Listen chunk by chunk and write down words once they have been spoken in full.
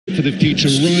for the future,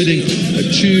 riding a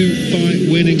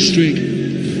 2-fight winning streak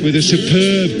with a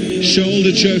superb shoulder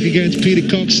choke against Peter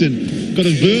Coxon. Got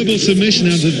a verbal submission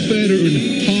out of the veteran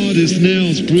hard as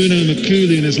nails Bruno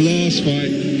Makulu in his last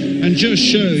fight, and just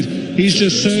showed he's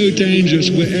just so dangerous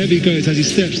wherever he goes as he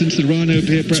steps into the Rhino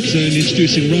Beer Prep Zone,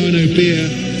 introducing Rhino Beer.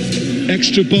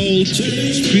 Extra bold,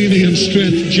 premium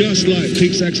strength, just like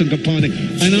Peak Saxon Kapani.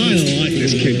 And I like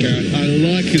this kid, Garrett. I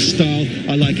like his style.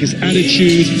 I like his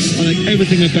attitude. I like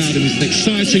everything about him. He's an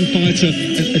exciting fighter,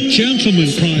 a gentleman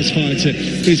prize fighter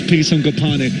is Peak Saxon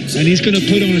Kapani. And he's going to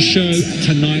put on a show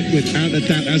tonight without a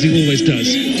doubt, as he always does.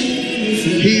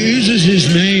 He uses his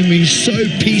name. He's so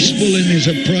peaceful in his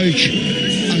approach.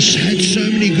 I've had so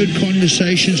many good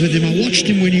conversations with him. I watched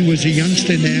him when he was a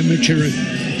youngster in the amateur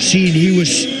scene.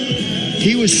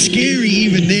 He was scary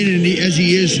even then, and as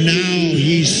he is now,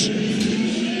 he's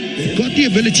got the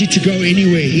ability to go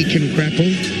anywhere. He can grapple,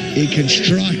 he can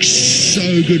strike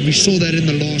so good. We saw that in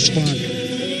the last fight.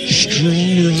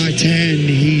 Strong right hand,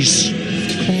 he's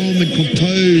calm and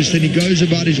composed, and he goes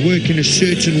about his work in a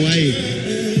certain way.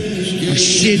 I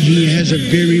said he has a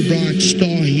very bright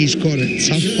star. He's got a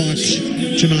tough fight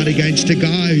tonight against a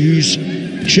guy who's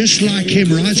just like him,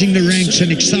 rising the ranks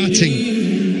and exciting.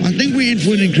 I think we're in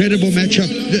for an incredible matchup,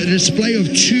 the display of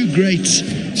two great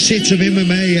sets of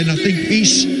MMA, and I think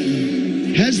Peace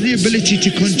has the ability to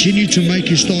continue to make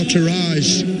his star to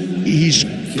rise. He's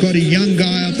got a young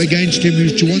guy up against him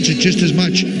who wants it just as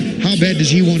much. How bad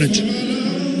does he want it?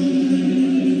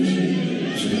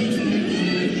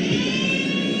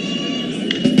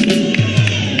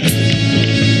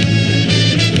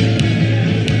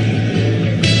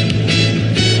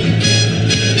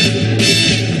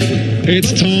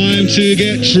 It's time to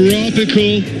get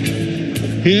tropical.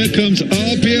 Here comes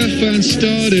IGUE van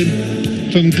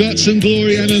Staden from Guts and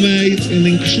Glory MMA in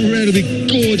the incredibly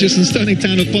gorgeous and stunning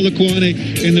town of Polokwane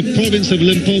in the province of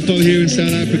Limpopo here in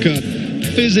South Africa.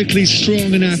 Physically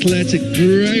strong and athletic,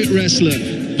 great wrestler,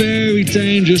 very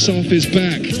dangerous off his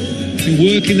back. Been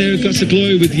working there at Guts and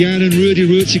Glory with Jan and Rudy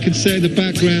Roots, you can say in the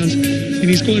background. And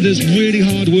he's got this really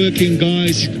hard-working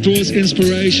guys. He draws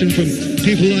inspiration from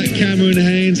people like Cameron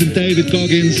Haynes and David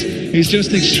Goggins. He's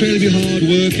just an extremely hard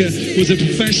worker. Was a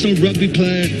professional rugby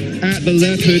player at the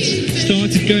Leopards.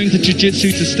 Started going to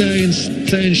jiu-jitsu to stay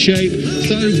in shape.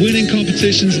 Started winning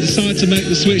competitions and decided to make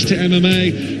the switch to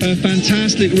MMA. A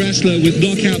fantastic wrestler with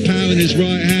knockout power in his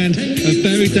right hand. A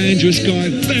very dangerous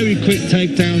guy. Very quick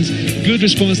takedowns. Good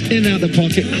response in and out the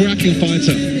pocket. Cracking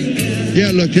fighter.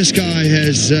 Yeah, look, this guy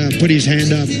has put his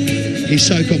hand up. He's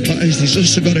so composed. He's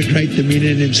also got a great demeanor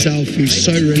in himself. He's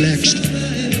so relaxed.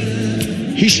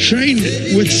 He's trained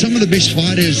with some of the best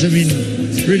fighters. I mean,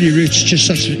 Rudy Roots, just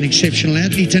such an exceptional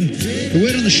athlete. And the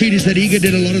word on the street is that IGUE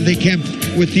did a lot of their camp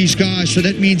with these guys. So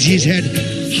that means he's had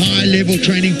high-level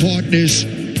training partners,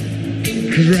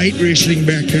 great wrestling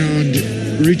background.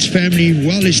 Roots family,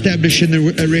 well established in the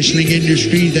wrestling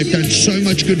industry. They've done so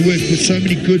much good work with so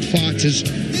many good fighters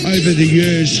over the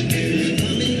years.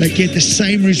 They get the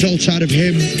same results out of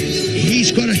him.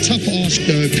 He's got a tough ask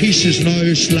though. Peace is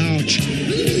no slouch.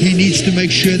 He needs to make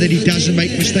sure that he doesn't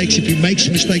make mistakes. If he makes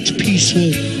mistakes, Peace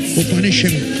will punish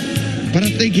him. But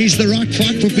I think he's the right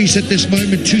fight for Peace at this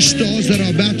moment. Two stars that are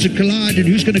about to collide, and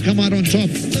who's going to come out on top?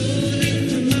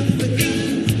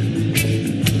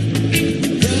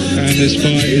 And this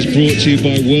fight is brought to you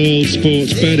by World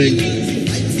Sports Betting.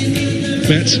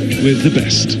 Bet with the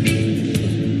best.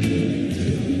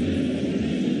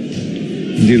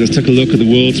 Indeed, let's take a look at the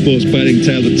World Sports Betting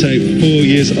tail of the tape. 4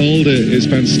 years older is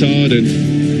Van Staden.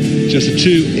 Just a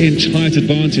 2-inch height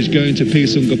advantage going to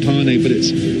Peace Saxon Kapani, but it's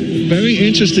very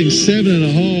interesting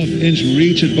 7.5-inch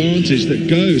reach advantage that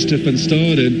goes to Van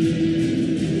Staden.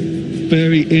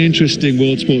 Very interesting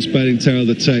World Sports Betting tail of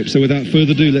the tape. So without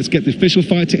further ado, let's get the official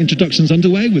fighter introductions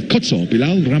underway with Kotso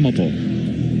Bilal Ramapo.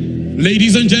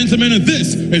 Ladies and gentlemen,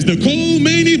 this is the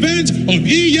co-main event of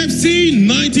EFC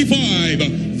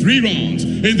 95. 3 rounds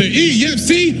in the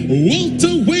EFC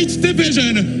welterweight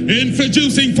division.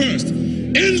 Introducing first,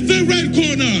 in the red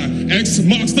corner, X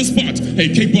marks the spot, a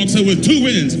kickboxer with 2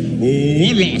 wins,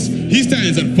 1 loss. He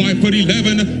stands at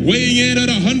 5'11", weighing in at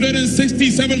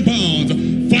 167 pounds.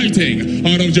 Fighting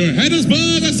out of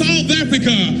Johannesburg, South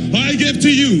Africa, I give to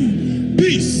you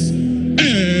Peace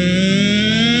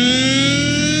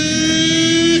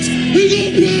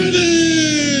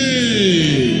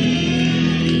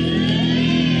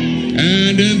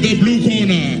And in the blue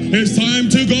corner, it's time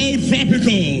to go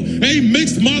tropical. A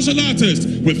mixed martial artist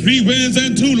with 3 wins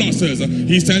and 2 losses.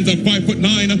 He stands at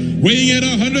 5'9", weighing in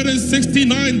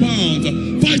 169 pounds.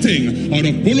 Fighting out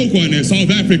of Polokwane, South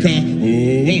Africa,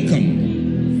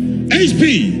 welcome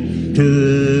HP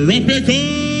Tropical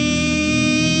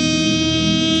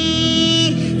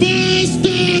for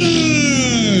STADEN.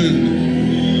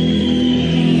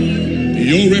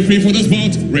 Your referee for this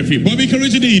bout, referee Bobby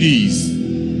Corriginides.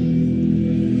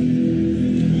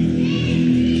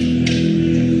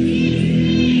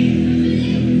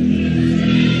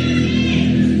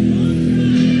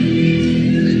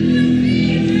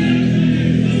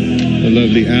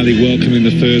 Lovely Ali welcoming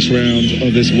the first round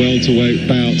of this welterweight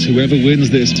bout. Whoever wins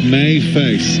this may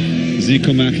face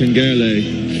Zico Makengele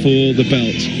for the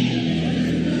belt.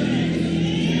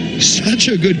 Such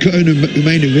a good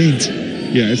main event.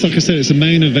 Yeah, it's like I said, it's a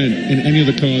main event in any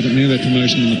other card, any other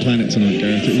promotion on the planet tonight,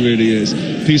 Gareth. It really is.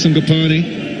 Peace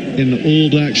NGUPHANE in the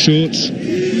all-black shorts. And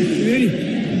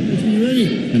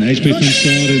HP from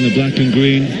STADEN in the black and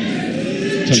green.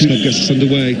 Touchdown gets us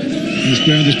underway. This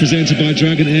round is presented by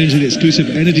Dragon Energy, the exclusive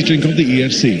energy drink of the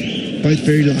EFC. Both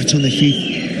very light on their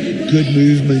feet. Good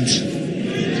movement.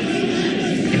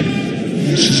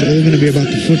 This is all going to be about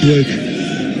the footwork.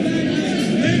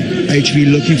 HB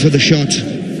looking for the shot.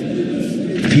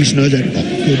 Peace knows that. Oh,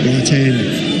 good right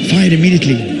hand. Fired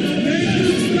immediately.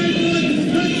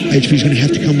 HB's going to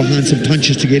have to come behind some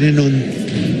punches to get in on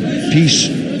Peace.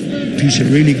 Peace a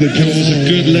really good That was a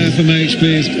good left from HB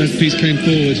as Peace came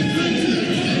forward.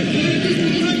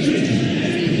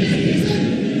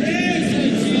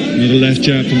 Another left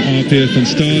jab from RPF from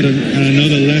STADEN, and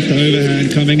another left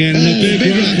overhand coming in, and a big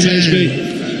right from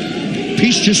HB.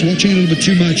 Peace just watching a little bit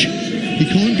too much. He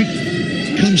can't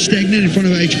become stagnant in front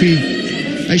of HB.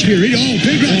 HB really,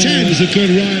 big right hand. There's a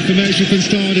good right from HB from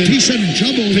STADEN. Peace in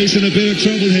trouble. Peace in a bit of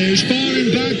trouble here. He's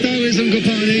firing back though, is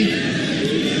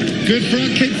NGUPHANE. Good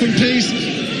front kick from Peace.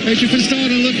 HB from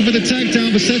STADEN looking for the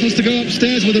takedown, but settles to go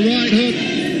upstairs with a right hook.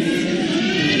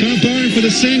 Kind of burning for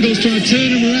the singles, trying to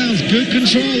turn him around. Good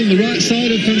control on the right side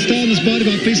of Van Staden's body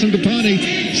by Peace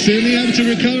NGUPHANE. Certainly able to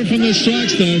recover from those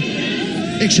strikes though.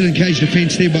 Excellent cage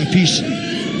defense there by Peace.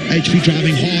 HB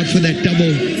driving hard for that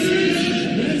double.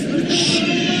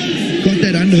 Got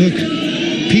that underhook.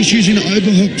 Peace using the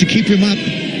overhook to keep him up.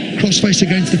 Crossface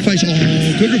against the face.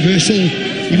 Good reversal.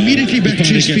 Immediately back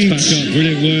to his feet. Back up.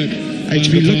 Brilliant work.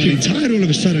 HB looking tired all of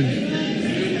a sudden.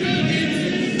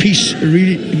 Peace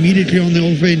really immediately on the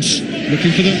offense.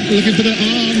 Looking for the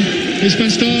arm. He's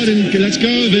Van Staden. Let's go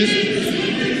of it.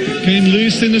 Came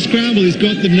loose in the scramble. He's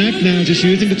got the neck now, just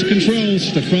using it to control.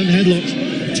 Just the front headlocks.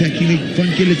 Attacking the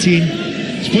front guillotine.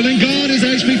 He's pulling guard as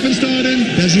HP Van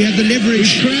Staden. Does he have the leverage?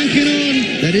 He's cranking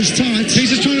on. That is tight.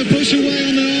 He's just trying to push away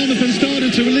on the arm of Van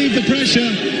Staden to relieve the pressure.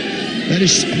 That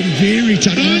is very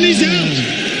tight. And he's out.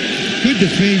 Good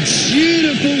defense.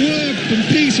 Beautiful work from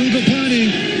Peace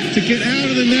NGUPHANE to get out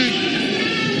of the neck.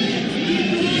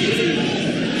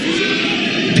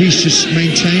 Peace just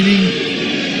maintaining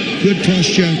good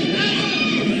posture.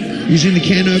 Using the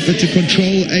can opener to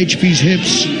control HB's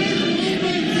hips.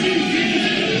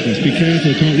 Let's be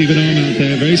careful, can't leave an arm out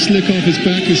there. Very slick off his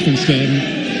back is Van Staden.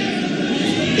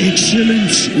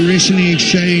 Excellent wrestling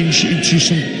exchange into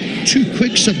some two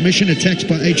quick submission attacks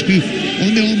by HB.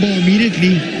 On the armbar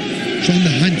immediately. It's on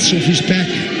the hunt off his back.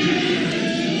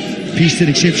 Peace did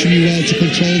exceptionally well to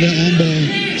control that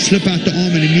armbar, slip out the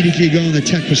arm and immediately go on the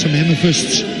attack with some hammer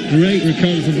fists. Great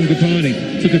recovery from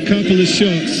NGUPHANE. Took a couple of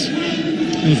shots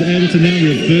and was able to now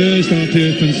reverse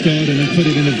RPF Van Staden and put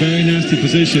it in a very nasty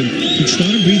position. It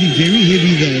started breathing very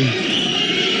heavy though.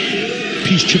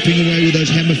 Peace chipping away with those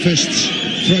hammer fists.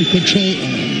 Throat control.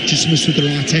 Just missed with the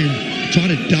right hand. Trying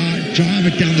to drive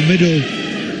it down the middle.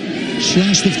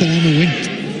 Sliced off the arm and went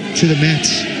to the mat.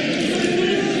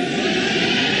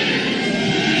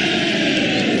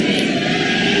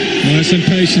 Nice and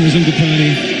patient as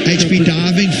NGUPHANE. HB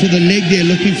diving for the leg there,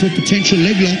 looking for a potential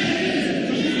leg lock.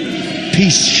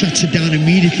 Peace shuts it down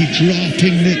immediately,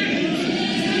 dropping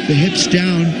the hips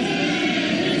down.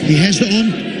 He has the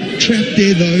arm trapped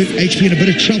there though. HB in a bit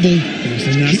of trouble. It's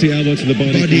a nasty elbow to the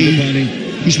body.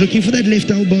 He's looking for that left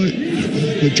elbow.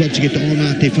 Good job to get the arm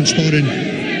out there from STADEN.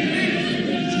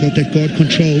 Got that guard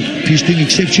control. Peace doing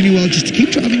exceptionally well just to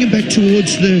keep driving him back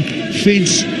towards the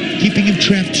fence, keeping him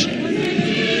trapped.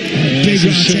 Big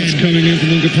right shots hand coming in from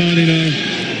NGUPHANE now.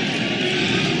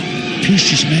 Peace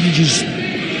just manages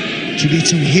to get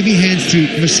some heavy hands through,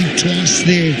 missing twice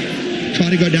there.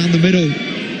 Try to go down the middle.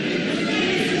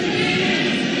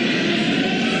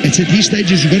 It's at these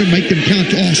stages you've got to make them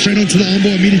count. Straight onto the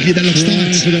armbar immediately. That looks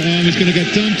tight. For the arm, he's going to get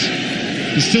dumped.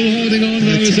 He's still holding on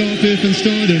though as RPF Van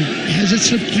Staden. Has it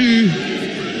slipped through?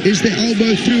 Is the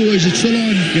elbow through or is it still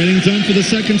on? Getting dumped for the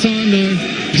second time though.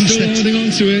 Still holding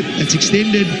on to it. That's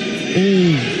extended.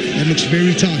 That looks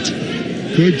very tight.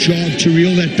 Good job to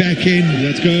reel that back in.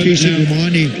 Let's go. Peace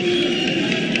NGUPHANE.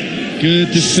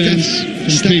 Good defense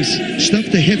from Peace.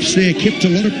 Stuffed the hips there, kept a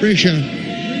lot of pressure.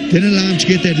 Didn't allow him to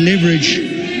get that leverage.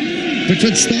 But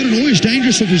Van Staden always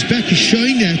dangerous off his back, he's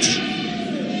showing that.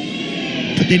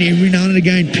 But then every now and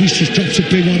again, Peace just drops a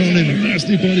big one on him. A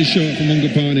nasty body shot from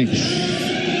NGUPHANE.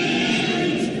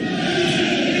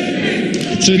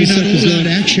 It's been an all-out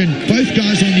action. Both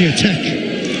guys on the attack.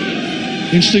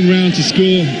 Interesting round to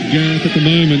score, Gareth, at the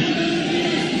moment.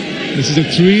 This is a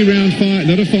 3-round fight,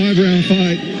 not a 5-round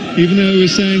fight. Even though we're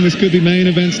saying this could be main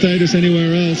event status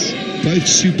anywhere else. Both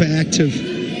super active.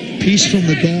 Peace from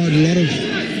the guard, a lot of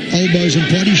elbows and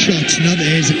body shots. Another,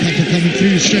 there's a couple coming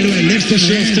through straight away. Left on the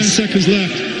hands. 10 seconds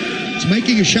left. It's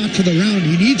making a shot for the round.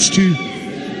 He needs to.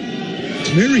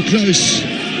 It's very close.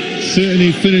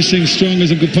 Certainly finishing strong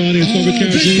as NGUPHANE. Is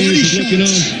looking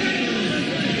on.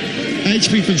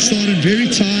 HP Van Staden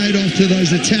very tired after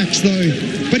those attacks though.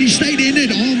 But he stayed in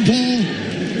it, arm bar.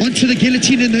 Onto the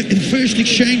guillotine in the first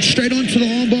exchange. Straight onto the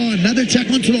arm bar. Another attack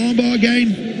onto the arm bar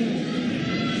again.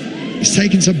 He's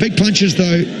taken some big punches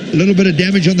though. A little bit of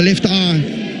damage on the left eye.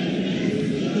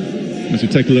 As we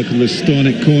take a look at the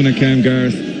Stonic corner cam,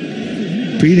 Gareth.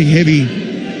 Breathing heavy.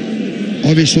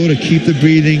 Obvious order, keep the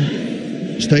breathing.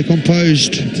 Stay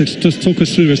composed. Just talk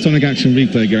us through the Stonic action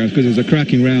replay, Gareth, because it was a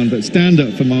cracking round. That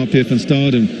stand-up from RPF Van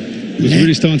Staden was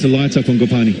really starting to light up on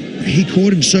NGUPHANE. He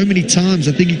caught him so many times.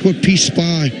 I think he caught Peace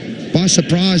by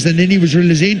surprise, and then he was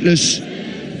relentless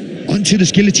onto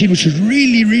this guillotine, which was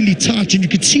really, really tight, and you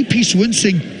could see Peace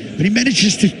wincing, but he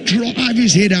manages to drive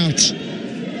his head out.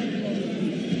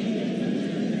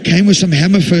 Came with some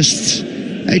hammer fists.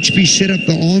 HP set up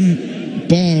the arm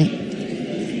bar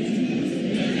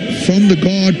from the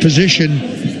guard position.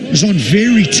 It was on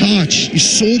very tight. You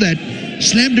saw that.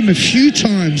 Slammed him a few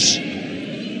times.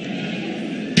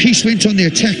 Peace went on the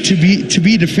attack to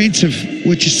be defensive,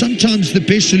 which is sometimes the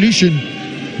best solution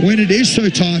when it is so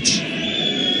tight.